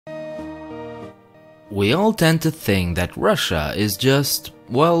We all tend to think that Russia is just,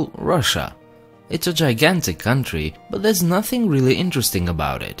 well, Russia. It's a gigantic country, but there's nothing really interesting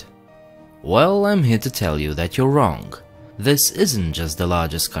about it. Well, I'm here to tell you that you're wrong. This isn't just the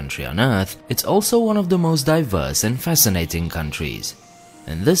largest country on Earth, it's also one of the most diverse and fascinating countries.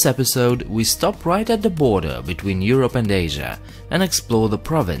 In this episode, we stop right at the border between Europe and Asia and explore the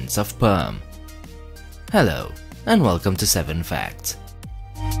province of Perm. Hello, and welcome to 7 Facts.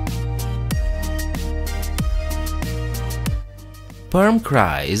 Perm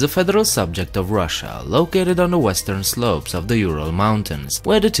Krai is a federal subject of Russia located on the western slopes of the Ural Mountains,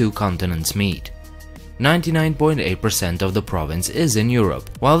 where the two continents meet. 99.8% of the province is in Europe,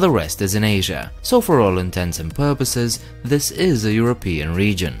 while the rest is in Asia, so for all intents and purposes, this is a European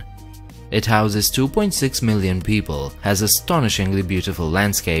region. It houses 2.6 million people, has astonishingly beautiful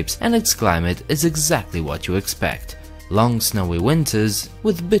landscapes, and its climate is exactly what you expect: long snowy winters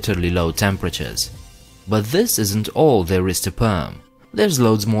with bitterly low temperatures. But this isn't all there is to Perm. There's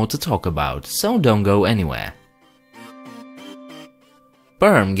loads more to talk about, so don't go anywhere.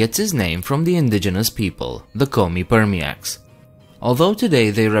 Perm gets its name from the indigenous people, the Komi-Permyaks. Although today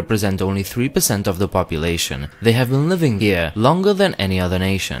they represent only 3% of the population, they have been living here longer than any other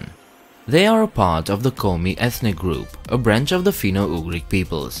nation. They are a part of the Komi ethnic group, a branch of the Finno-Ugric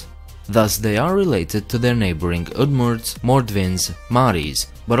peoples. Thus they are related to their neighboring Udmurts, Mordvins, Maris,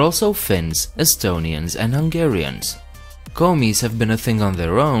 but also Finns, Estonians and Hungarians. Komis have been a thing on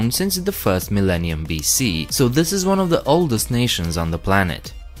their own since the first millennium BC, so this is one of the oldest nations on the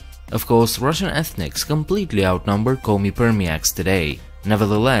planet. Of course, Russian ethnics completely outnumber Komi-Permyaks today.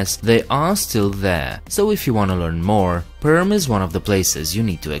 Nevertheless, they are still there, so if you want to learn more, Perm is one of the places you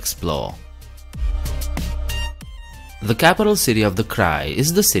need to explore. The capital city of the Krai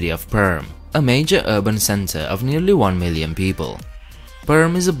is the city of Perm, a major urban center of nearly 1 million people.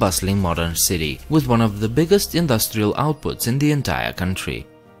 Perm is a bustling modern city with one of the biggest industrial outputs in the entire country.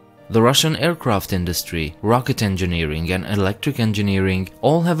 The Russian aircraft industry, rocket engineering and electric engineering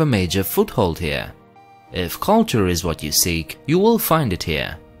all have a major foothold here. If culture is what you seek, you will find it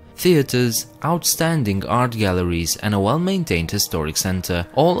here. Theaters, outstanding art galleries and a well-maintained historic center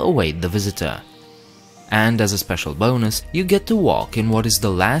all await the visitor. And as a special bonus, you get to walk in what is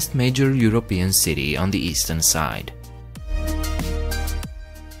the last major European city on the eastern side.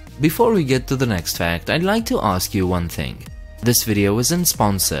 Before we get to the next fact, I'd like to ask you one thing. This video isn't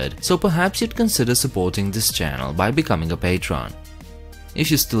sponsored, so perhaps you'd consider supporting this channel by becoming a patron.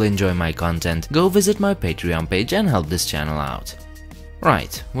 If you still enjoy my content, go visit my Patreon page and help this channel out.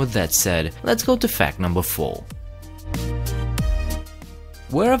 Right, with that said, let's go to fact number 4.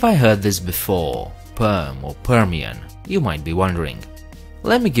 Where have I heard this before? Perm or Permian, you might be wondering.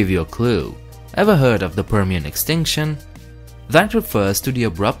 Let me give you a clue. Ever heard of the Permian extinction? That refers to the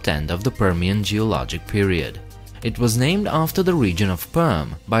abrupt end of the Permian geologic period. It was named after the region of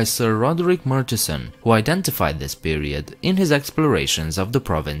Perm by Sir Roderick Murchison, who identified this period in his explorations of the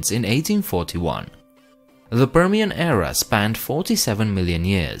province in 1841. The Permian era spanned 47 million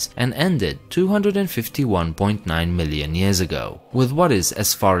years and ended 251.9 million years ago, with what is,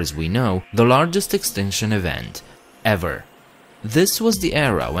 as far as we know, the largest extinction event ever. This was the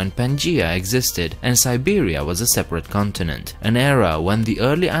era when Pangaea existed and Siberia was a separate continent, an era when the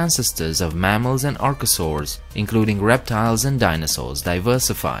early ancestors of mammals and archosaurs, including reptiles and dinosaurs,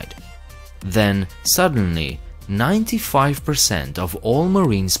 diversified. Then, suddenly, 95% of all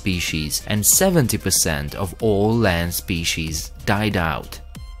marine species and 70% of all land species died out.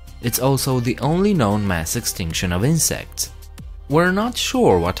 It's also the only known mass extinction of insects. We're not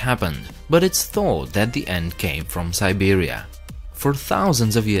sure what happened, but it's thought that the end came from Siberia. For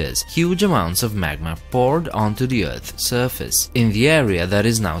thousands of years, huge amounts of magma poured onto the Earth's surface in the area that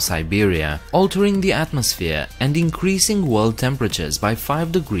is now Siberia, altering the atmosphere and increasing world temperatures by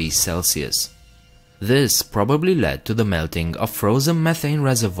 5 degrees Celsius. This probably led to the melting of frozen methane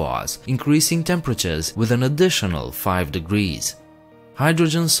reservoirs, increasing temperatures with an additional 5 degrees.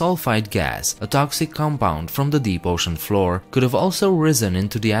 Hydrogen sulfide gas, a toxic compound from the deep ocean floor, could have also risen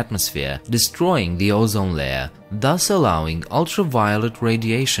into the atmosphere, destroying the ozone layer, thus allowing ultraviolet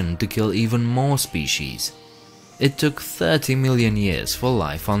radiation to kill even more species. It took 30 million years for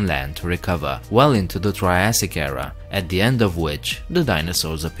life on land to recover, well into the Triassic era, at the end of which the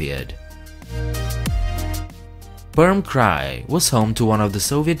dinosaurs appeared. Perm Krai was home to one of the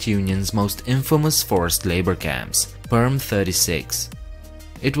Soviet Union's most infamous forced labor camps, Perm 36.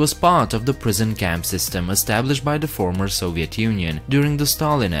 It was part of the prison camp system established by the former Soviet Union during the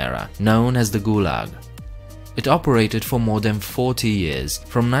Stalin era, known as the Gulag. It operated for more than 40 years,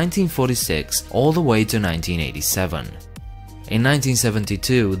 from 1946 all the way to 1987. In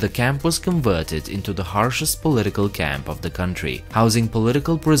 1972, the camp was converted into the harshest political camp of the country, housing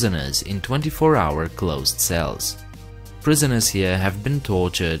political prisoners in 24-hour closed cells. Prisoners here have been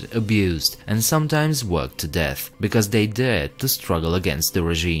tortured, abused, and sometimes worked to death because they dared to struggle against the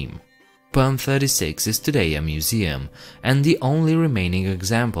regime. Perm 36 is today a museum and the only remaining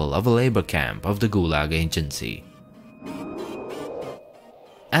example of a labor camp of the Gulag Agency.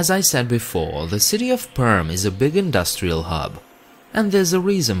 As I said before, the city of Perm is a big industrial hub, and there's a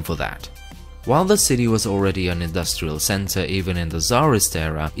reason for that. While the city was already an industrial center even in the Tsarist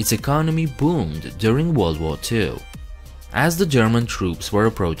era, its economy boomed during World War II. As the German troops were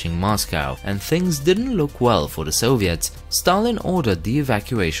approaching Moscow and things didn't look well for the Soviets, Stalin ordered the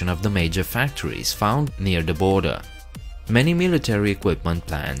evacuation of the major factories found near the border. Many military equipment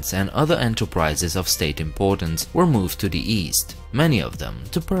plants and other enterprises of state importance were moved to the east, many of them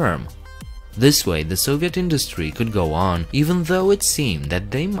to Perm. This way the Soviet industry could go on even though it seemed that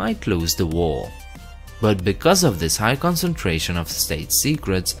they might lose the war. But because of this high concentration of state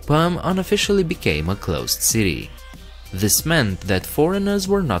secrets, Perm unofficially became a closed city. This meant that foreigners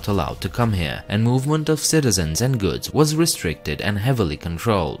were not allowed to come here, and movement of citizens and goods was restricted and heavily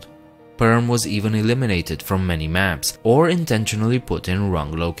controlled. Perm was even eliminated from many maps or intentionally put in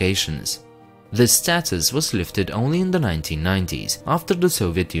wrong locations. This status was lifted only in the 1990s, after the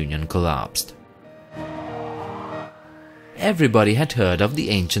Soviet Union collapsed. Everybody had heard of the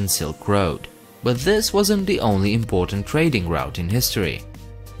ancient Silk Road, but this wasn't the only important trading route in history.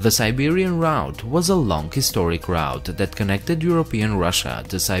 The Siberian route was a long historic route that connected European Russia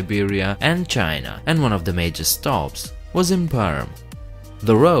to Siberia and China, and one of the major stops was in Perm.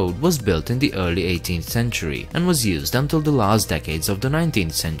 The road was built in the early 18th century and was used until the last decades of the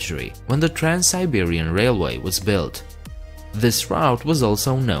 19th century, when the Trans-Siberian Railway was built. This route was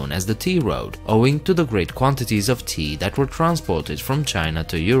also known as the Tea Road, owing to the great quantities of tea that were transported from China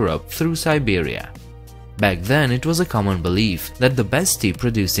to Europe through Siberia. Back then, it was a common belief that the best tea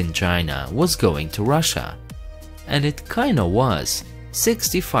produced in China was going to Russia. And it kinda was.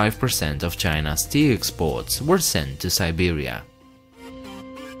 65% of China's tea exports were sent to Siberia.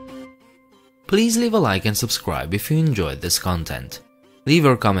 Please leave a like and subscribe if you enjoyed this content. Leave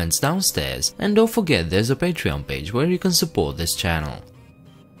your comments downstairs, and don't forget there's a Patreon page where you can support this channel.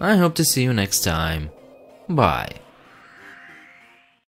 I hope to see you next time. Bye.